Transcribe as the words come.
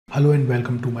Hello and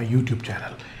welcome to my YouTube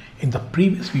channel. In the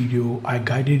previous video, I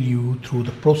guided you through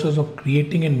the process of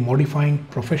creating and modifying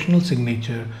professional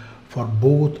signature for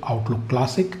both Outlook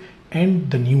Classic and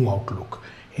the new Outlook.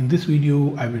 In this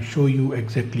video, I will show you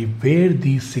exactly where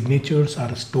these signatures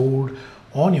are stored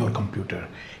on your computer.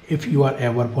 If you are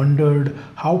ever wondered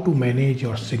how to manage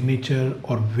your signature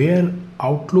or where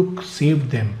Outlook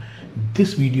saved them,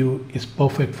 this video is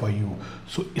perfect for you.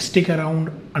 So stick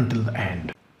around until the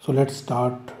end. So let's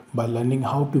start by learning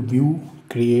how to view,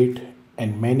 create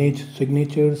and manage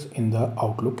signatures in the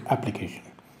Outlook application.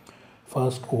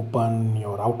 First, open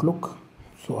your Outlook.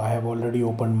 So I have already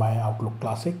opened my Outlook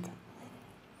Classic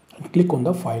and click on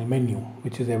the file menu,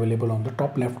 which is available on the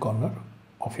top left corner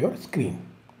of your screen.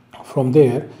 From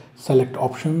there, select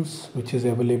options, which is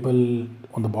available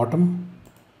on the bottom.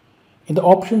 In the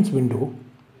options window,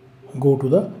 go to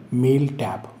the mail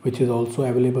tab, which is also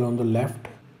available on the left,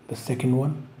 the second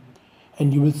one.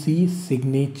 And you will see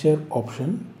signature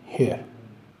option here.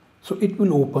 So it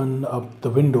will open up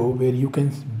the window where you can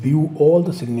view all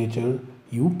the signature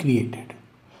you created.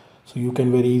 So you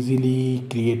can very easily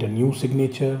create a new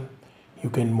signature.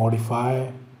 You can modify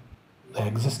the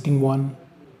existing one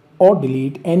or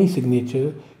delete any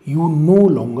signature you no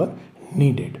longer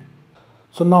needed.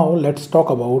 So now let's talk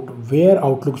about where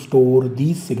Outlook store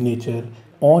these signatures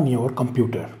on your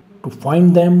computer. To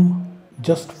find them,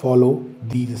 just follow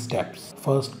these steps.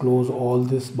 First, close all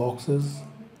these boxes.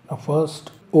 Now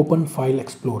first, open File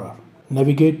Explorer.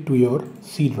 Navigate to your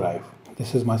C drive.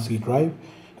 This is my C drive.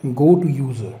 And go to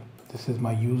User. This is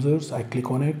my users. I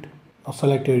click on it. Now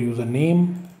select your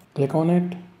username. Click on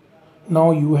it.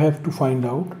 Now you have to find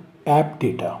out App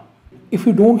Data. If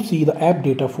you don't see the App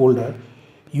Data folder,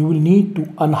 you will need to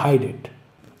unhide it.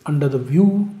 Under the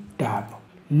View tab,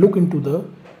 look into the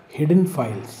Hidden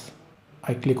Files.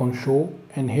 I click on Show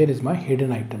and here is my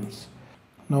hidden items.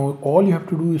 Now all you have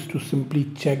to do is to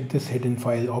simply check this hidden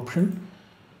file option.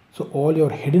 So all your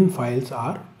hidden files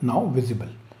are now visible.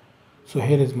 So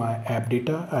here is my app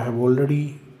data. I have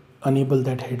already enabled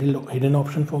that hidden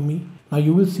option for me. Now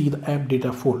you will see the app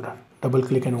data folder. Double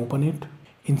click and open it.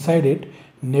 Inside it,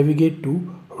 navigate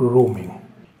to roaming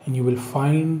and you will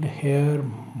find here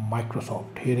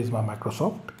Microsoft. Here is my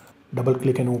Microsoft. Double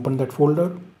click and open that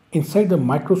folder. Inside the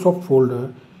Microsoft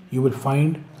folder, you will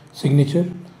find signature.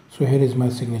 So here is my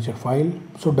signature file.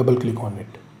 So double click on it.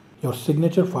 Your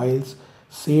signature files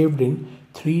saved in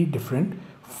 3 different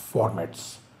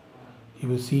formats. You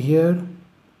will see here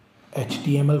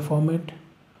HTML format,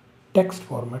 text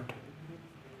format,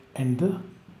 and the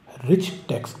rich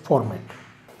text format.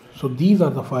 So these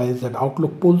are the files that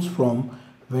Outlook pulls from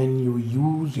when you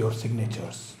use your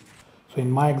signatures. So in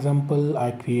my example,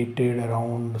 I created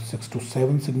around 6 to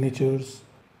 7 signatures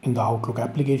in the Outlook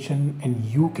application, and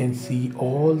you can see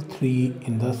all 3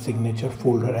 in the signature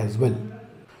folder as well.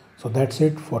 So that's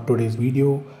it for today's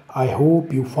video. I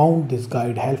hope you found this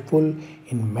guide helpful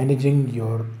in managing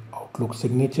your Outlook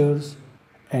signatures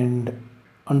and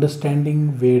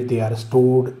understanding where they are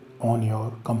stored on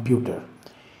your computer.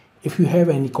 If you have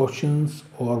any questions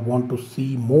or want to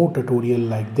see more tutorial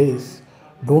like this,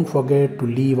 don't forget to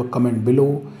leave a comment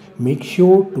below. Make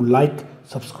sure to like,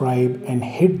 subscribe and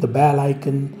hit the bell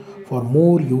icon for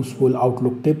more useful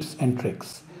Outlook tips and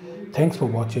tricks. Thanks for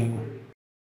watching.